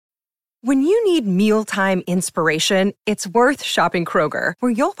When you need mealtime inspiration, it's worth shopping Kroger,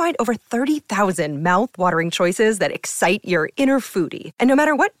 where you'll find over 30,000 mouth-watering choices that excite your inner foodie. And no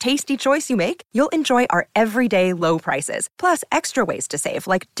matter what tasty choice you make, you'll enjoy our everyday low prices, plus extra ways to save,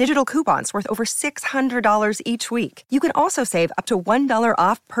 like digital coupons worth over $600 each week. You can also save up to $1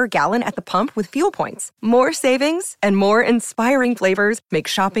 off per gallon at the pump with fuel points. More savings and more inspiring flavors make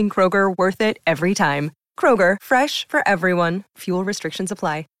shopping Kroger worth it every time. Kroger, fresh for everyone. Fuel restrictions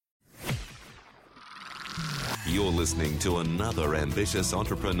apply. You're listening to another Ambitious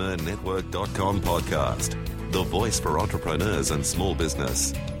Entrepreneur Network.com podcast. The voice for entrepreneurs and small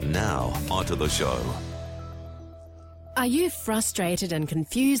business. Now, onto the show. Are you frustrated and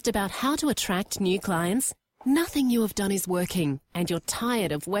confused about how to attract new clients? Nothing you have done is working, and you're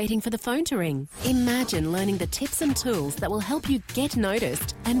tired of waiting for the phone to ring. Imagine learning the tips and tools that will help you get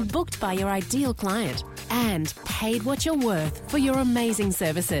noticed and booked by your ideal client, and paid what you're worth for your amazing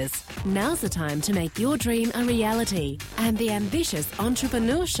services. Now's the time to make your dream a reality, and the Ambitious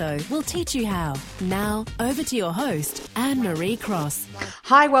Entrepreneur Show will teach you how. Now, over to your host, Anne-Marie Cross.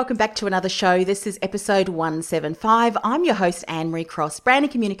 Hi, welcome back to another show. This is episode 175. I'm your host, Anne-Marie Cross,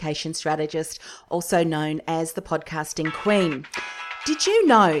 branding communication strategist, also known as the podcasting queen. Did you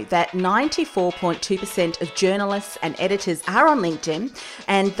know that 94.2% of journalists and editors are on LinkedIn,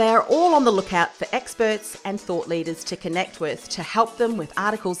 and they're all on the lookout for experts and thought leaders to connect with to help them with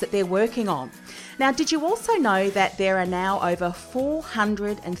articles that they're working on? Now, did you also know that there are now over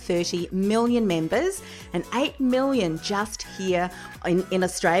 430 million members and 8 million just here in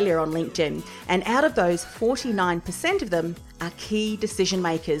Australia on LinkedIn? And out of those, 49% of them are key decision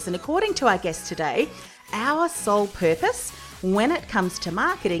makers. And according to our guest today, our sole purpose when it comes to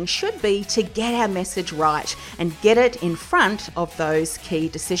marketing should be to get our message right and get it in front of those key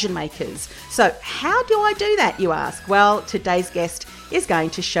decision makers. So how do I do that, you ask? Well, today's guest is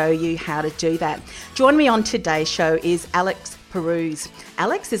going to show you how to do that. Joining me on today's show is Alex Peruse.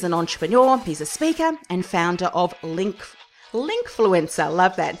 Alex is an entrepreneur, he's a speaker and founder of Linkfluencer,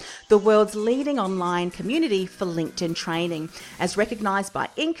 love that, the world's leading online community for LinkedIn training, as recognised by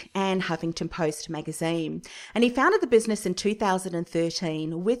Inc. and Huffington Post magazine. And he founded the business in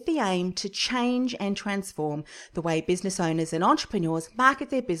 2013 with the aim to change and transform the way business owners and entrepreneurs market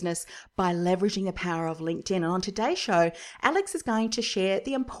their business by leveraging the power of LinkedIn. And on today's show, Alex is going to share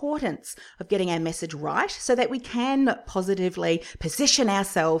the importance of getting our message right so that we can positively position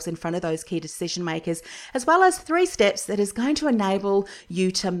ourselves in front of those key decision makers, as well as 3 steps that is going to enable you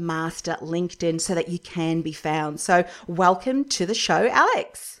to master LinkedIn so that you can be found. So welcome to the show,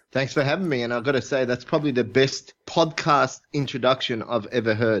 Alex. Thanks for having me. And I've got to say, that's probably the best podcast introduction I've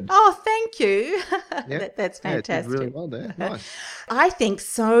ever heard. Oh, thank you. Yeah. That's fantastic. Yeah, it did really well there. Nice. I think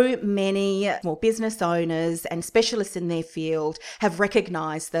so many small business owners and specialists in their field have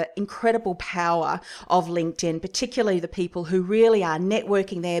recognized the incredible power of LinkedIn, particularly the people who really are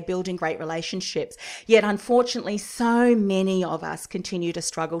networking there, building great relationships. Yet, unfortunately, so many of us continue to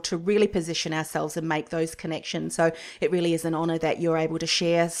struggle to really position ourselves and make those connections. So it really is an honor that you're able to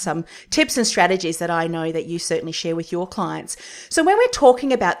share some tips and strategies that I know that you certainly share with your clients. So when we're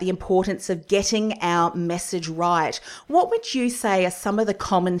talking about the importance of getting our message right, what would you say are some of the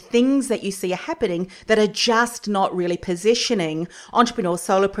common things that you see are happening that are just not really positioning entrepreneurs,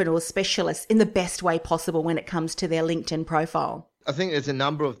 solopreneurs, specialists in the best way possible when it comes to their LinkedIn profile? I think there's a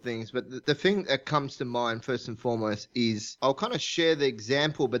number of things, but the thing that comes to mind first and foremost is I'll kind of share the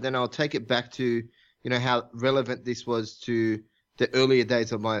example, but then I'll take it back to, how relevant this was to the earlier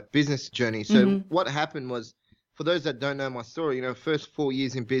days of my business journey. So what happened was, for those that don't know my story, first 4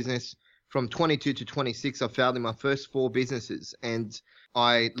 years in business, from 22 to 26, I failed in my first 4 businesses, and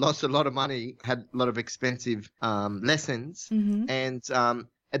I lost a lot of money, had a lot of expensive lessons. And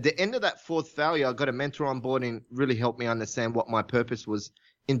at the end of that 4th failure, I got a mentor on board and really helped me understand what my purpose was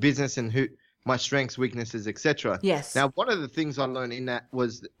in business and who my strengths, weaknesses, etc. Yes. Now, one of the things I learned in that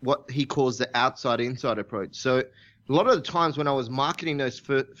was what he calls the outside-inside approach. So a lot of the times when I was marketing those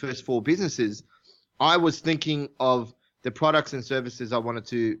first 4 businesses, I was thinking of the products and services I wanted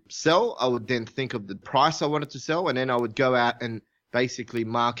to sell. I would then think of the price I wanted to sell, and then I would go out and basically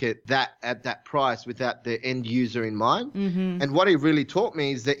market that at that price without the end user in mind. And what he really taught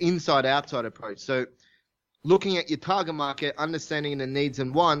me is the inside-outside approach. So looking at your target market, understanding the needs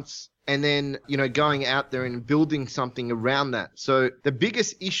and wants, and then, going out there and building something around that. So the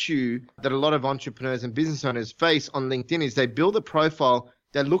biggest issue that a lot of entrepreneurs and business owners face on LinkedIn is they build a profile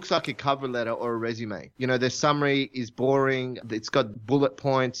that looks like a cover letter or a resume. Their summary is boring. It's got bullet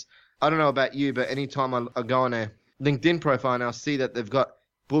points. I don't know about you, but anytime I go on a LinkedIn profile and I'll see that they've got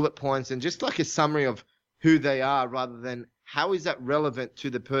bullet points and just like a summary of who they are rather than how is that relevant to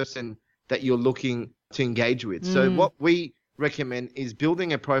the person that you're looking to engage with. So what we recommend is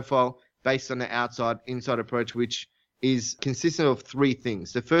building a profile based on the outside-inside approach, which is consistent of three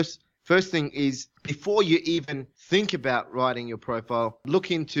things. The first thing is, before you even think about writing your profile,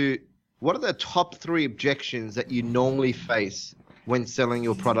 look into what are the top 3 objections that you normally face when selling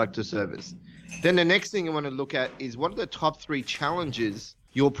your product or service. Then the next thing you want to look at is what are the top 3 challenges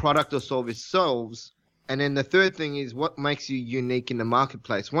your product or service solves. And then the third thing is what makes you unique in the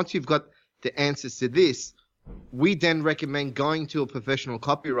marketplace. Once you've got the answers to this, we then recommend going to a professional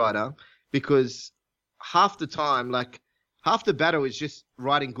copywriter, because half the time, half the battle is just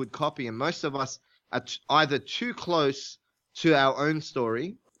writing good copy. And most of us are either too close to our own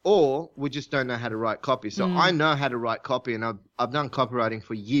story, or we just don't know how to write copy. So I know how to write copy, and I've done copywriting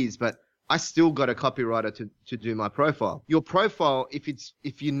for years, but I still got a copywriter to do my profile. Your profile,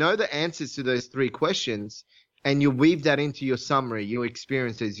 if you know the answers to those 3 questions and you weave that into your summary, your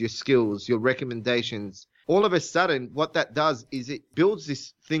experiences, your skills, your recommendations, all of a sudden what that does is it builds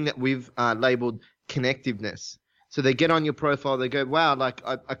this thing that we've labeled connectiveness. So they get on your profile, they go, wow,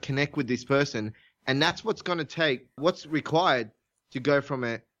 I connect with this person. And that's what's required to go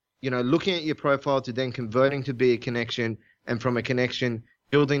from looking at your profile to then converting to be a connection, and from a connection,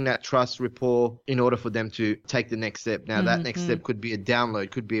 building that trust rapport in order for them to take the next step. Now, that next step could be a download,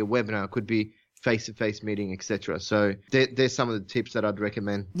 could be a webinar, could be face-to-face meeting, etc. So there's some of the tips that I'd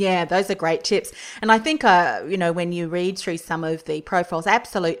recommend. Yeah, those are great tips. And I think, when you read through some of the profiles,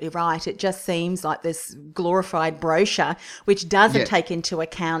 absolutely right. It just seems like this glorified brochure, which doesn't take into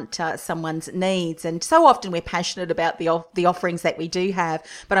account someone's needs. And so often we're passionate about the offerings that we do have.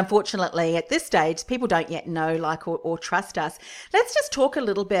 But unfortunately, at this stage, people don't yet know, or trust us. Let's just talk a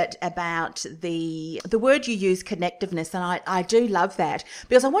little bit about the word you use, connectiveness. And I do love that,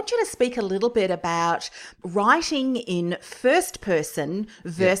 because I want you to speak a little bit about writing in first person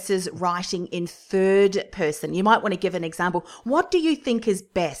versus writing in third person. You might want to give an example. What do you think is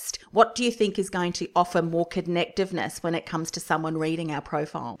best? What do you think is going to offer more connectiveness when it comes to someone reading our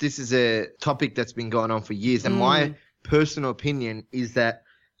profile? This is a topic that's been going on for years. And my personal opinion is that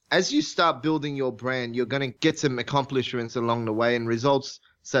as you start building your brand, you're going to get some accomplishments along the way, and results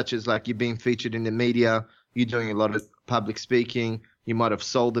such as you're being featured in the media, you're doing a lot of public speaking, you might have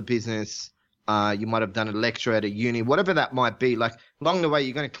sold a business, you might have done a lecture at a uni, whatever that might be. Along the way,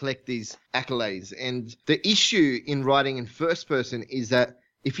 you're going to collect these accolades. And the issue in writing in first person is that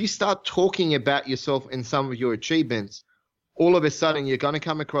if you start talking about yourself and some of your achievements, all of a sudden you're going to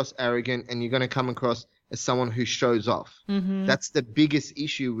come across arrogant, and you're going to come across as someone who shows off. That's the biggest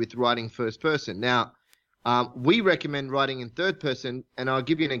issue with writing first person. Now, we recommend writing in third person, and I'll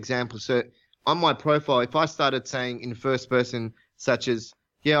give you an example. So on my profile, if I started saying in first person, such as,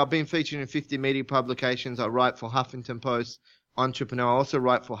 I've been featured in 50 media publications. I write for Huffington Post, Entrepreneur. I also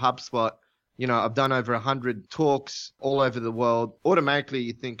write for HubSpot. I've done over 100 talks all over the world. Automatically,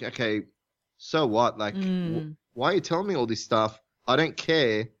 you think, okay, so what? Why are you telling me all this stuff? I don't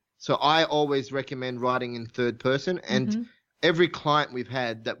care. So I always recommend writing in third person. And every client we've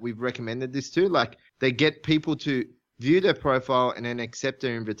had that we've recommended this to, they get people to view their profile and then accept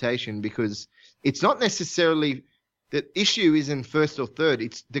their invitation, because it's not necessarily – the issue isn't first or third.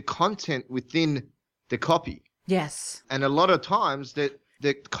 It's the content within the copy. Yes. And a lot of times the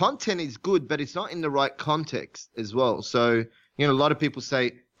content is good, but it's not in the right context as well. So, a lot of people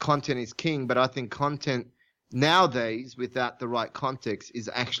say content is king, but I think content nowadays without the right context is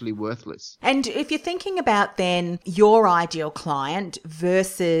actually worthless. And if you're thinking about then your ideal client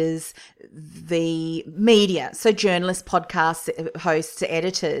versus the media, so journalists, podcasts, hosts,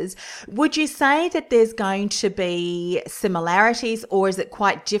 editors, would you say that there's going to be similarities, or is it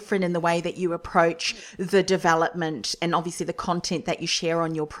quite different in the way that you approach the development and obviously the content that you share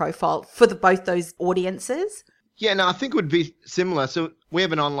on your profile for both those audiences? Yeah, no, I think it would be similar. So we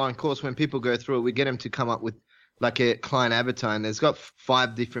have an online course. When people go through it, we get them to come up with a client avatar, and there's got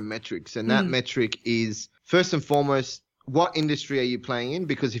 5 different metrics. And that metric is, first and foremost, what industry are you playing in?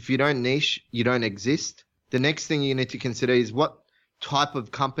 Because if you don't niche, you don't exist. The next thing you need to consider is what type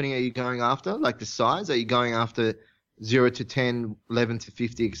of company are you going after? The size. Are you going after 0 to 10, 11 to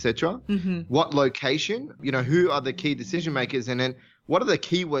 50, etc.? What location? Who are the key decision makers? And then what are the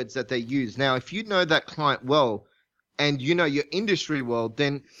keywords that they use? Now, if you know that client well, and your industry well,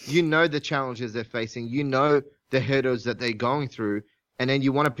 then the challenges they're facing, the hurdles that they're going through, and then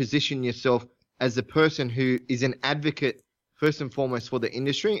you want to position yourself as the person who is an advocate first and foremost for the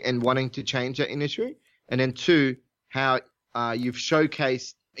industry and wanting to change that industry, and then 2, how you've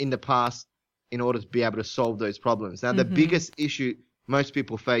showcased in the past in order to be able to solve those problems. Now, the biggest issue most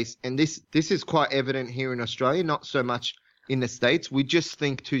people face, and this is quite evident here in Australia, not so much in the States, we just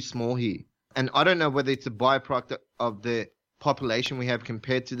think too small here. And I don't know whether it's a byproduct of the population we have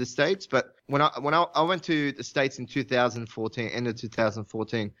compared to the States, but when I went to the States in 2014, end of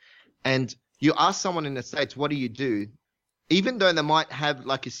 2014, and you ask someone in the States, what do you do? Even though they might have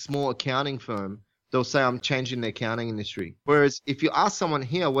like a small accounting firm, they'll say, I'm changing the accounting industry. Whereas if you ask someone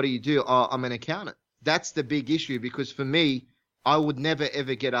here, what do you do? Oh, I'm an accountant. That's the big issue, because for me, I would never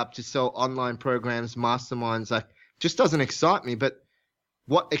ever get up to sell online programs, masterminds. Like, just doesn't excite me. But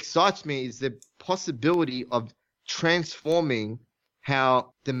what excites me is the possibility of transforming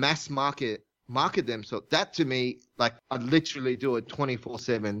how the mass market themselves. That to me, like, I literally do it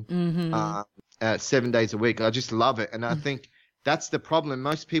 24/7, 7 days a week. I just love it. And I think that's the problem.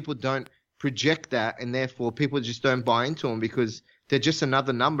 Most people don't project that, and therefore people just don't buy into them because they're just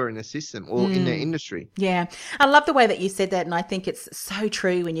another number in the system or in the industry. Yeah. I love the way that you said that. And I think it's so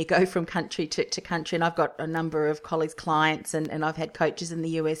true when you go from country to country. And I've got a number of colleagues, clients, and I've had coaches in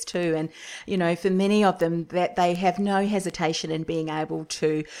the US too. And, you know, for many of them, that they have no hesitation in being able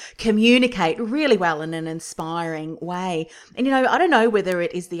to communicate really well in an inspiring way. And, you know, I don't know whether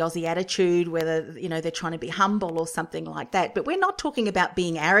it is the Aussie attitude, whether, you know, they're trying to be humble or something like that. But we're not talking about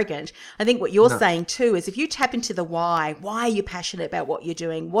being arrogant. I think what you're saying too is if you tap into the why are you passionate about what you're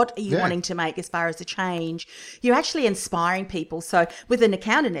doing, what are you wanting to make as far as a change, you're actually inspiring people. So with an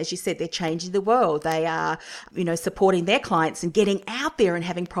accountant, as you said, they're changing the world. They are, you know, supporting their clients and getting out there and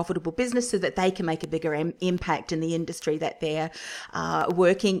having profitable business so that they can make a bigger impact in the industry that they're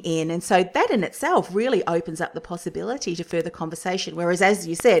working in. And so that in itself really opens up the possibility to further conversation. Whereas, as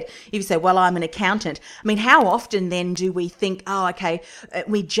you said, if you say, well, I'm an accountant, I mean, how often then do we think, oh, okay,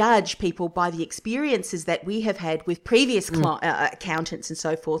 we judge people by the experiences that we have had with previous accountants and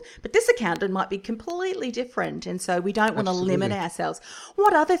so forth, but this accountant might be completely different, and so we don't want to limit ourselves.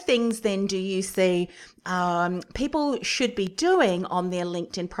 What other things then do you see people should be doing on their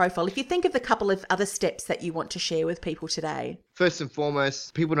LinkedIn profile, if you think of the couple of other steps that you want to share with people today? First and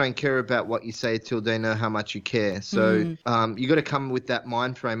foremost, people don't care about what you say till they know how much you care. So you got to come with that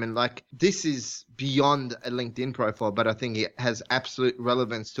mind frame. And like, this is beyond a LinkedIn profile, but I think it has absolute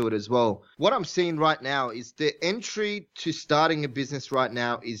relevance to it as well. What I'm seeing right now is the entry to starting a business right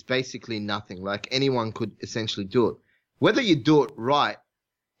now is basically nothing. Like, anyone could essentially do it. Whether you do it right,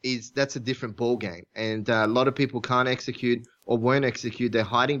 that's a different ball game. And a lot of people can't execute or won't execute. They're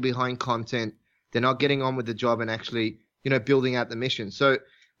hiding behind content. They're not getting on with the job and actually, you know, building out the mission. So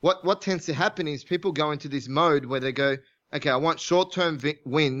what tends to happen is people go into this mode where they go, okay, I want short-term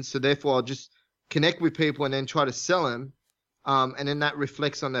wins, so therefore I'll just connect with people and then try to sell them. And then that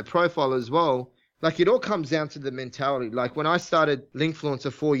reflects on their profile as well. Like, it all comes down to the mentality. Like, when I started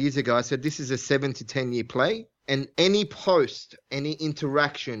Linkfluencer 4 years ago, I said, this is a 7 to 10 year play. And any post, any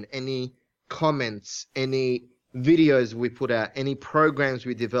interaction, any comments, any videos we put out, any programs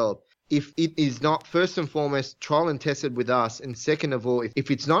we develop, if it is not, first and foremost, trial and tested with us, and second of all,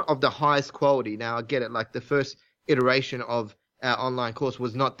 if it's not of the highest quality, now I get it, like the first iteration of our online course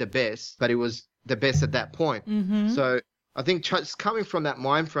was not the best, but it was the best at that point. So I think just coming from that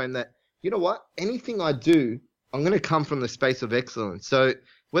mind frame that, you know what, anything I do, I'm going to come from the space of excellence. So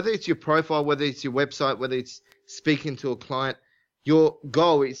whether it's your profile, whether it's your website, whether it's speaking to a client, your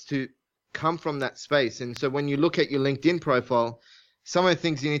goal is to come from that space. And so when you look at your LinkedIn profile, some of the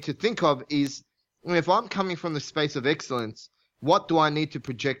things you need to think of is, if I'm coming from the space of excellence, what do I need to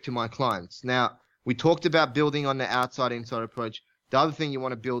project to my clients? Now, we talked about building on the outside-inside approach. The other thing you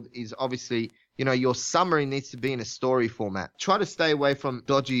want to build is obviously, you know, your summary needs to be in a story format. Try to stay away from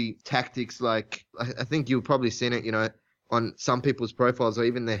dodgy tactics. Like, I think you've probably seen it, you know, on some people's profiles or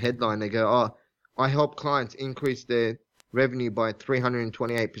even their headline. They go, oh, I help clients increase their revenue by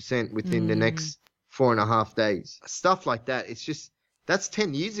 328% within the next 4.5 days. Stuff like that. It's just, that's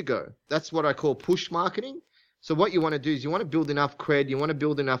 10 years ago. That's what I call push marketing. So what you want to do is you want to build enough cred, you want to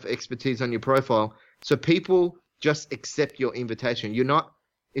build enough expertise on your profile so people just accept your invitation.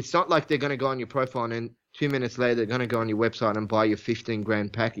 It's not like they're going to go on your profile and then 2 minutes later they're going to go on your website and buy your 15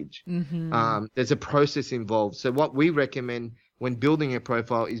 grand package. There's a process involved. So what we recommend when building a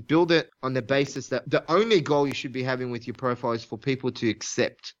profile is build it on the basis that the only goal you should be having with your profile is for people to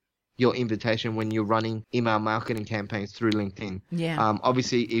accept your invitation when you're running email marketing campaigns through LinkedIn.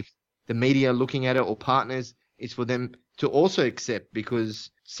 Obviously, if the media are looking at it or partners, it's for them to also accept,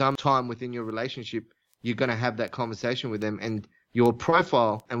 because sometime within your relationship, you're going to have that conversation with them, and your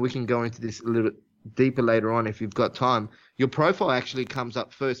profile, and we can go into this a little deeper later on if you've got time, your profile actually comes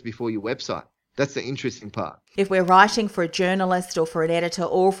up first before your website. That's the interesting part. If we're writing for a journalist or for an editor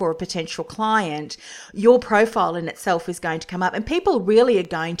or for a potential client, your profile in itself is going to come up, and people really are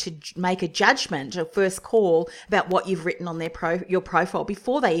going to make a judgment, a first call about what you've written on your profile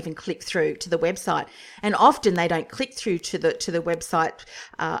before they even click through to the website. And often they don't click through to the website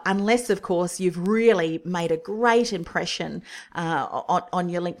unless, of course, you've really made a great impression on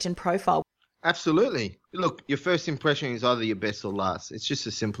your LinkedIn profile. Absolutely. Look, your first impression is either your best or last. It's just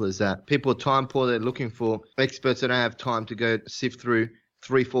as simple as that. People are time poor. They're looking for experts that don't have time to go sift through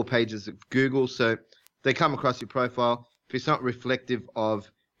 3-4 pages of Google. So they come across your profile. If it's not reflective of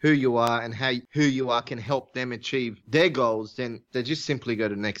who you are and how who you are can help them achieve their goals, then they just simply go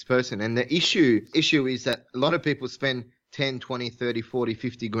to the next person. And the issue is that a lot of people spend 10, 20, 30, 40,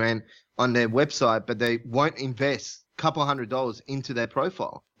 50 grand on their website, but they won't invest couple $100 into their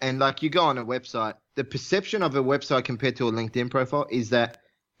profile. And like, you go on a website, the perception of a website compared to a LinkedIn profile is that,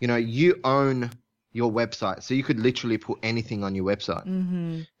 you know, you own your website. So you could literally put anything on your website.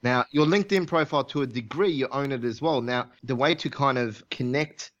 Mm-hmm. Now, your LinkedIn profile, to a degree, you own it as well. Now, the way to kind of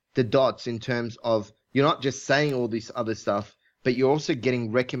connect the dots in terms of you're not just saying all this other stuff, but you're also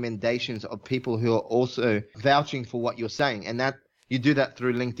getting recommendations of people who are also vouching for what you're saying. And that you do that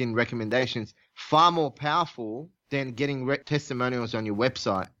through LinkedIn recommendations, far more powerful than getting testimonials on your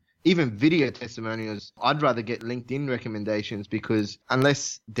website. Even video testimonials, I'd rather get LinkedIn recommendations, because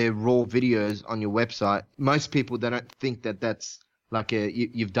unless they're raw videos on your website, most people, they don't think that that's like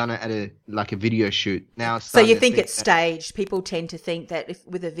you've done it at a video shoot. Now, so you think it's staged. People tend to think that if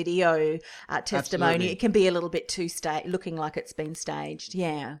with a video testimony, absolutely, it can be a little bit too looking like it's been staged.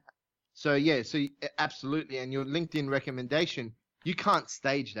 Yeah. So absolutely. And your LinkedIn recommendation, you can't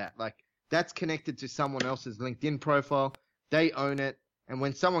stage that. Like, that's connected to someone else's LinkedIn profile. They own it. And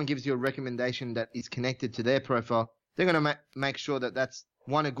when someone gives you a recommendation that is connected to their profile, they're going to make sure that that's,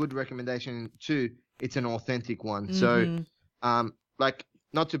 one, a good recommendation, two, it's an authentic one. Mm-hmm. So, like,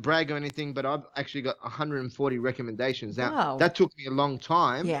 not to brag or anything, but I've actually got 140 recommendations. Now, that took me a long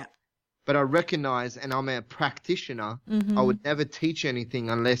time. Yeah. But I recognize, and I'm a practitioner, mm-hmm, I would never teach anything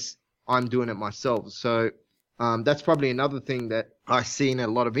unless I'm doing it myself. So, that's probably another thing that I see in a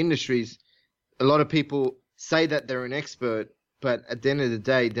lot of industries. A lot of people say that they're an expert, but at the end of the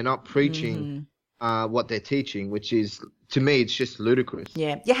day, they're not preaching what they're teaching, which is, to me, it's just ludicrous.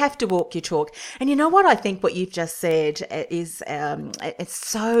 Yeah, you have to walk your talk. And you know what? I think what you've just said is it's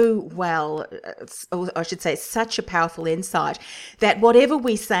so well, or I should say, it's such a powerful insight that whatever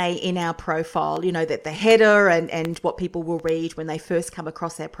we say in our profile, you know, that the header and what people will read when they first come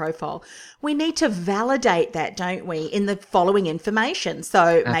across our profile, we need to validate that, don't we, in the following information. So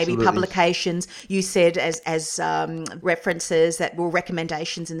Absolutely. Maybe publications, you said as references that were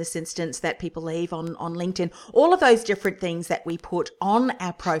recommendations in this instance that people leave on LinkedIn, all of those different things that we put on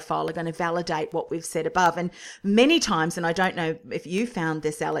our profile are going to validate what we've said above. And many times, and I don't know if you found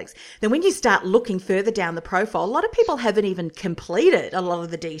this, Alex, then when you start looking further down the profile, a lot of people haven't even completed a lot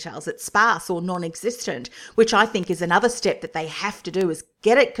of the details. It's sparse or non-existent, which I think is another step that they have to do, is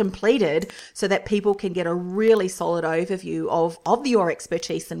get it completed so that people can get a really solid overview of your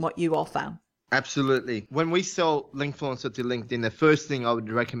expertise and what you offer. Absolutely. When we sell Linkfluencer to LinkedIn, the first thing I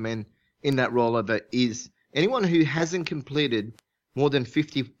would recommend in that rollover is anyone who hasn't completed more than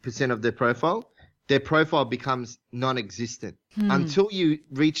 50% of their profile becomes non-existent until you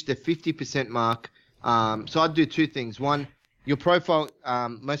reach the 50% mark. So I'd do two things. One, your profile,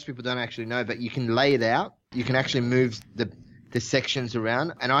 most people don't actually know, but you can lay it out. You can actually move the sections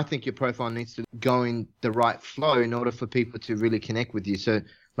around. And I think your profile needs to go in the right flow in order for people to really connect with you. So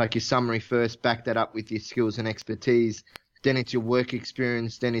like your summary first, back that up with your skills and expertise. Then it's your work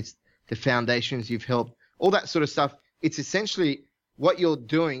experience. Then it's the foundations you've helped. All that sort of stuff. It's essentially what you're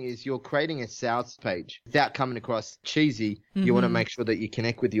doing is you're creating a sales page without coming across cheesy. Mm-hmm. You want to make sure that you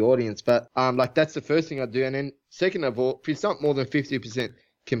connect with the audience. But like, that's the first thing I do. And then second of all, if it's not more than 50%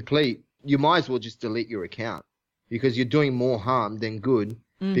 complete, you might as well just delete your account, because you're doing more harm than good.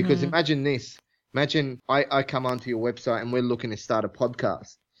 Mm-hmm. Because imagine this. Imagine I come onto your website and we're looking to start a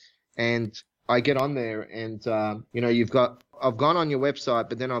podcast. And I get on there and, I've gone on your website,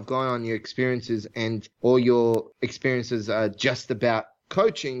 but then I've gone on your experiences, and all your experiences are just about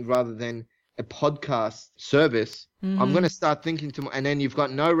coaching rather than a podcast service. Mm-hmm. I'm going to start thinking and then you've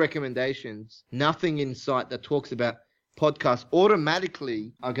got no recommendations, nothing in sight that talks about podcasts.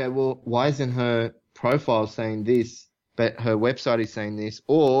 Automatically, I go, well, why isn't her profile saying this, but her website is saying this?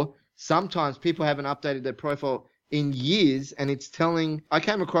 Or sometimes people haven't updated their profile in years, and it's telling. I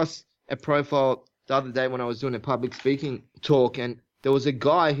came across a profile the other day when I was doing a public speaking talk, and there was a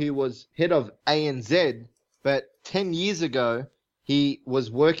guy who was head of ANZ, but 10 years ago, he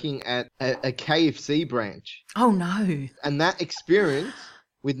was working at a KFC branch. Oh, no. And that experience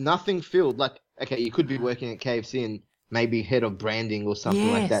with nothing filled, like, okay, you could be working at KFC and maybe head of branding or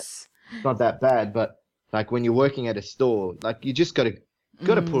something like that. It's not that bad, but like when you're working at a store, like you just got to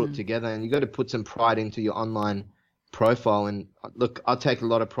pull it together, and you got to put some pride into your online profile. And look, I take a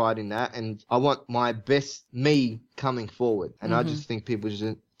lot of pride in that, and I want my best me coming forward. And I just think people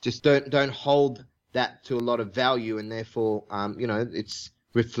just don't hold that to a lot of value, and therefore, it's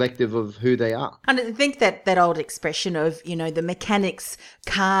reflective of who they are. And I think that old expression of, the mechanic's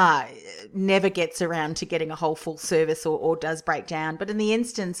car never gets around to getting a whole full service or does break down. But in the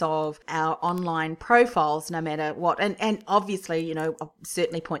instance of our online profiles, no matter what, and obviously, I'll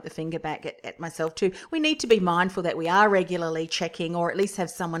certainly point the finger back at myself too, we need to be mindful that we are regularly checking, or at least have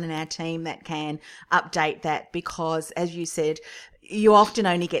someone in our team that can update that, because as you said, you often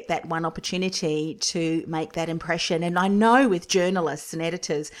only get that one opportunity to make that impression. And I know with journalists and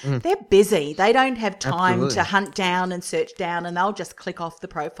editors, they're busy. They don't have time to hunt down and search down, and they'll just click off the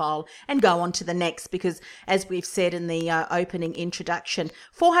profile and go on to the next, because as we've said in the opening introduction,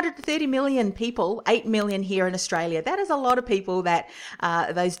 430 million people, 8 million here in Australia. That is a lot of people that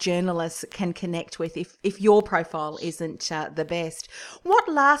those journalists can connect with if your profile isn't the best. What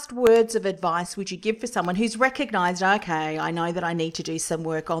last words of advice would you give for someone who's recognised, okay, I know that I need to do some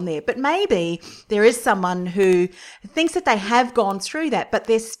work on there, but maybe there is someone who thinks that they have gone through that, but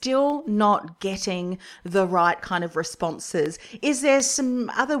they're still not getting the right kind of responses? Is there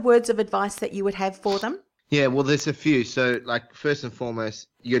some other words of advice that you would have for them? Yeah, well, there's a few. So, like, first and foremost,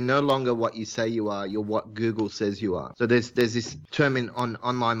 you're no longer what you say you are. You're what Google says you are. So there's this term on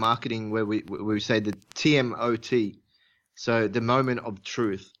online marketing where we say the TMOT, so the moment of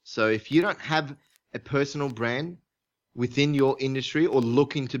truth. So if you don't have a personal brand within your industry or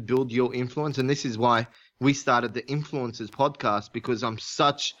looking to build your influence, and this is why we started the Influencers podcast, because I'm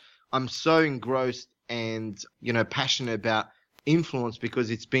so engrossed and passionate about influence, because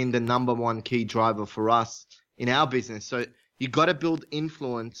it's been the number one key driver for us in our business. So you got to build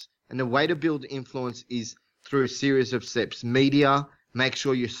influence, and the way to build influence is through a series of steps. Media, make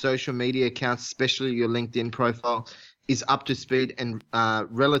sure your social media accounts, especially your LinkedIn profile, is up to speed and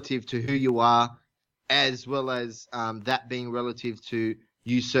relative to who you are, as well as that being relative to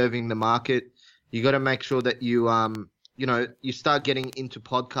you serving the market. You got to make sure that you start getting into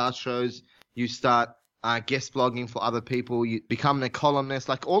podcast shows, you start guest blogging for other people, you become a columnist.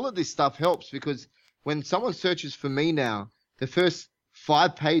 Like, all of this stuff helps, because when someone searches for me now, the first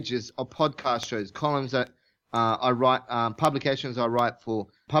 5 pages are podcast shows, columns that I write, publications I write for,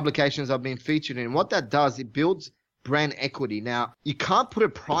 publications I've been featured in. What that does, it builds brand equity. Now, you can't put a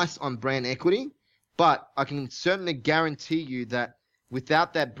price on brand equity, but I can certainly guarantee you that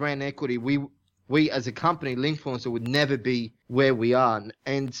without that brand equity, we as a company, Linkfluencer, would never be where we are.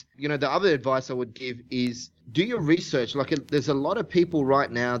 And, the other advice I would give is do your research. Like, there's a lot of people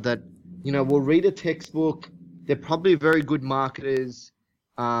right now that, will read a textbook. They're probably very good marketers,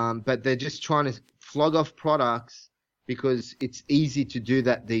 but they're just trying to flog off products because it's easy to do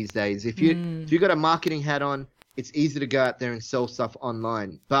that these days. If you got a marketing hat on, it's easy to go out there and sell stuff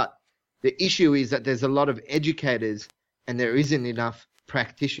online. But the issue is that there's a lot of educators and there isn't enough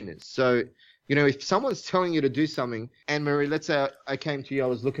practitioners. So, if someone's telling you to do something, Anne-Marie, let's say I came to you, I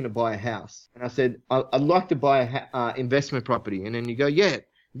was looking to buy a house, and I said, I'd like to buy a investment property. And then you go, yeah,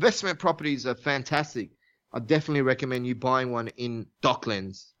 investment properties are fantastic. I definitely recommend you buying one in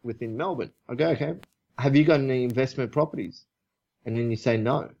Docklands within Melbourne. I go, okay, have you got any investment properties? And then you say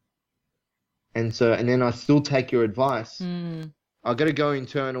no. And then I still take your advice. I've got to go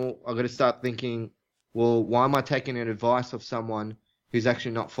internal. I've got to start thinking, well, why am I taking an advice of someone who's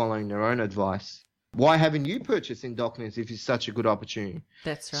actually not following their own advice? Why haven't you purchased in Docklands if it's such a good opportunity?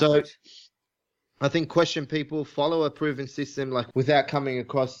 That's right. So I think question people, follow a proven system, like without coming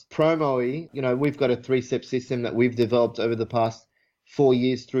across promo-y. We've got a 3-step system that we've developed over the past 4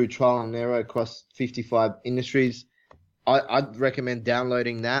 years through trial and error across 55 industries. I'd recommend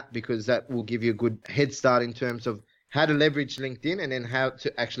downloading that, because that will give you a good head start in terms of how to leverage LinkedIn and then how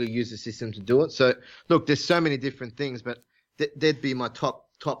to actually use the system to do it. So look, there's so many different things, but that'd be my top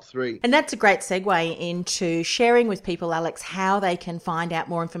 3. And that's a great segue into sharing with people, Alex, how they can find out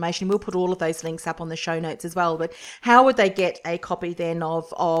more information. We'll put all of those links up on the show notes as well. But how would they get a copy then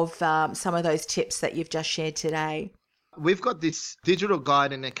of some of those tips that you've just shared today? We've got this digital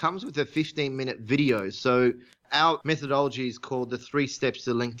guide, and it comes with a 15-minute video. So our methodology is called the 3 Steps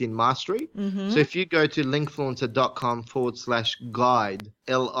to LinkedIn Mastery. So if you go to linkfluencer.com/guide,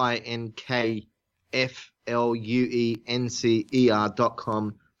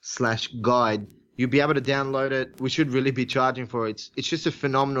 linkfluencer.com/guide, You'll be able to download it. We should really be charging for it. It's just a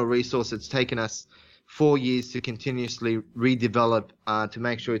phenomenal resource. It's taken us 4 years to continuously redevelop to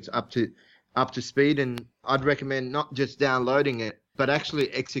make sure it's up to speed. And I'd recommend not just downloading it, but actually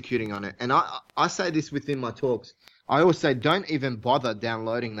executing on it. And I say this within my talks. I always say, don't even bother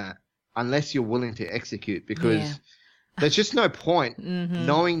downloading that unless you're willing to execute, because there's just no point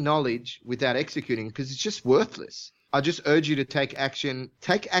knowing knowledge without executing, because it's just worthless. I just urge you to take action.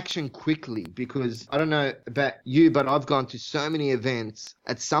 Take action quickly, because I don't know about you, but I've gone to so many events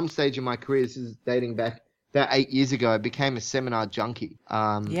at some stage in my career. This is dating back about 8 years ago. I became a seminar junkie.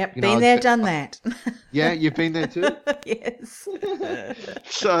 Been there, done that. Yeah, you've been there too? Yes.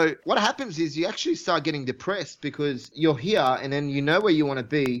 So what happens is you actually start getting depressed because you're here and then you know where you want to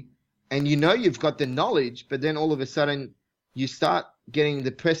be and you know you've got the knowledge, but then all of a sudden you start getting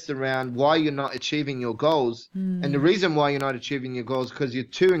depressed around why you're not achieving your goals. And the reason why you're not achieving your goals is because you're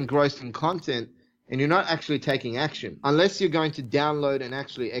too engrossed in content and you're not actually taking action. Unless you're going to download and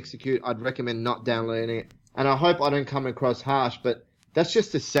actually execute, I'd recommend not downloading it. And I hope I don't come across harsh, but that's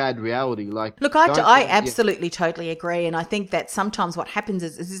just a sad reality. Look, I absolutely totally agree. And I think that sometimes what happens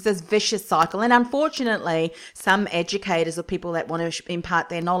is this vicious cycle. And unfortunately, some educators or people that want to impart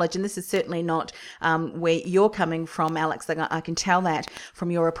their knowledge, and this is certainly not where you're coming from, Alex, I can tell that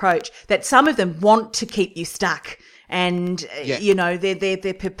from your approach, that some of them want to keep you stuck. And, you know,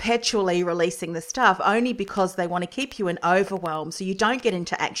 they're perpetually releasing the stuff only because they want to keep you in overwhelm so you don't get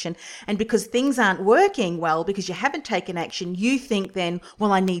into action. And because things aren't working well because you haven't taken action, you think then,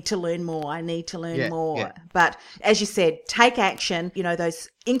 well, I need to learn more. I need to learn more. Yeah. But as you said, take action, you know, those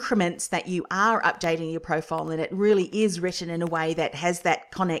increments that you are updating your profile and it really is written in a way that has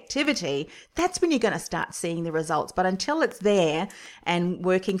that connectivity, that's when you're going to start seeing the results. But until it's there and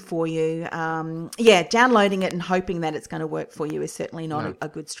working for you, downloading it and hoping that it's going to work for you is certainly not a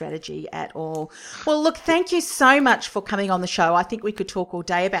good strategy at all. Well, look, thank you so much for coming on the show. I think we could talk all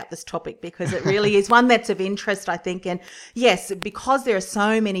day about this topic because it really is one that's of interest, I think. And yes, because there are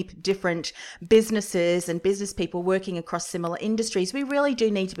so many different businesses and business people working across similar industries, we really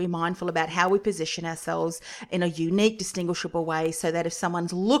do need to be mindful about how we position ourselves in a unique, distinguishable way so that if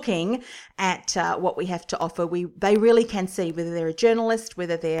someone's looking at what we have to offer, they really can see whether they're a journalist,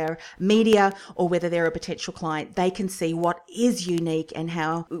 whether they're media, or whether they're a potential client. They can see what is unique and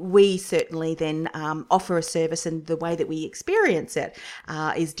how we certainly then offer a service, and the way that we experience it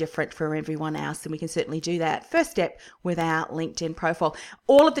is different for everyone else. And we can certainly do that. First step with our LinkedIn profile.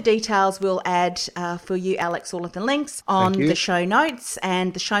 All of the details we'll add for you, Alex, all of the links on the show notes.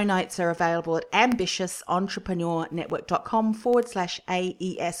 And the show notes are available at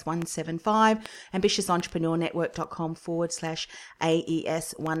ambitiousentrepreneurnetwork.com/AES175,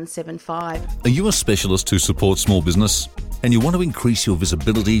 ambitiousentrepreneurnetwork.com/AES175. Are you a specialist who supports small business and you want to increase your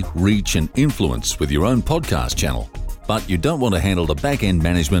visibility, reach and influence with your own podcast channel, but you don't want to handle the back-end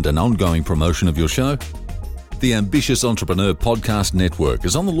management and ongoing promotion of your show? The Ambitious Entrepreneur Podcast Network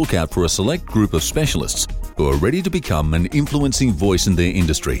is on the lookout for a select group of specialists who are ready to become an influencing voice in their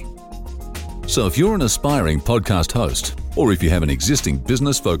industry. So if you're an aspiring podcast host, or if you have an existing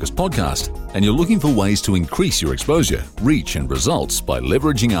business-focused podcast and you're looking for ways to increase your exposure, reach and results by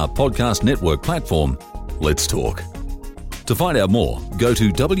leveraging our podcast network platform, let's talk. To find out more, go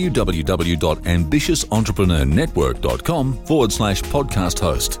to www.ambitiousentrepreneurnetwork.com/podcast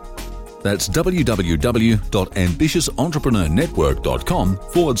host. That's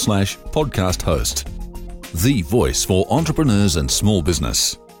www.ambitiousentrepreneurnetwork.com/podcast host. The voice for entrepreneurs and small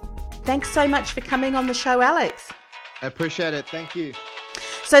business. Thanks so much for coming on the show, Alex. I appreciate it. Thank you.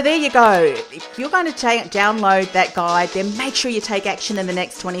 So there you go. If you're going to download that guide, then make sure you take action in the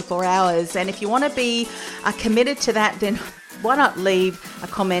next 24 hours. And if you want to be committed to that, then why not leave a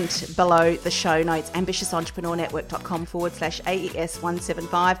comment below the show notes,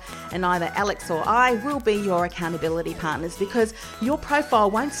 ambitiousentrepreneurnetwork.com/AES175, and either Alex or I will be your accountability partners, because your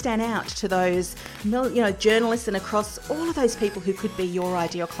profile won't stand out to those, journalists and across all of those people who could be your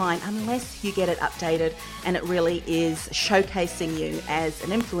ideal client unless you get it updated and it really is showcasing you as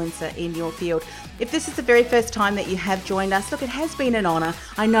an influencer in your field. If this is the very first time that you have joined us, look, it has been an honour.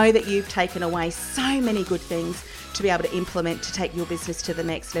 I know that you've taken away so many good things to be able to implement to take your business to the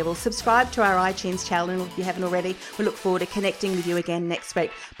next level. Subscribe to our iTunes channel if you haven't already. We look forward to connecting with you again next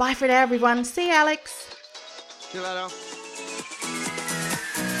week. Bye for now, everyone. See you, Alex. See you later.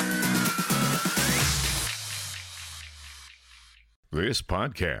 This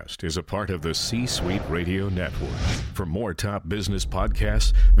podcast is a part of the C-Suite Radio Network. For more top business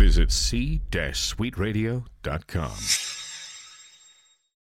podcasts, visit c-suiteradio.com.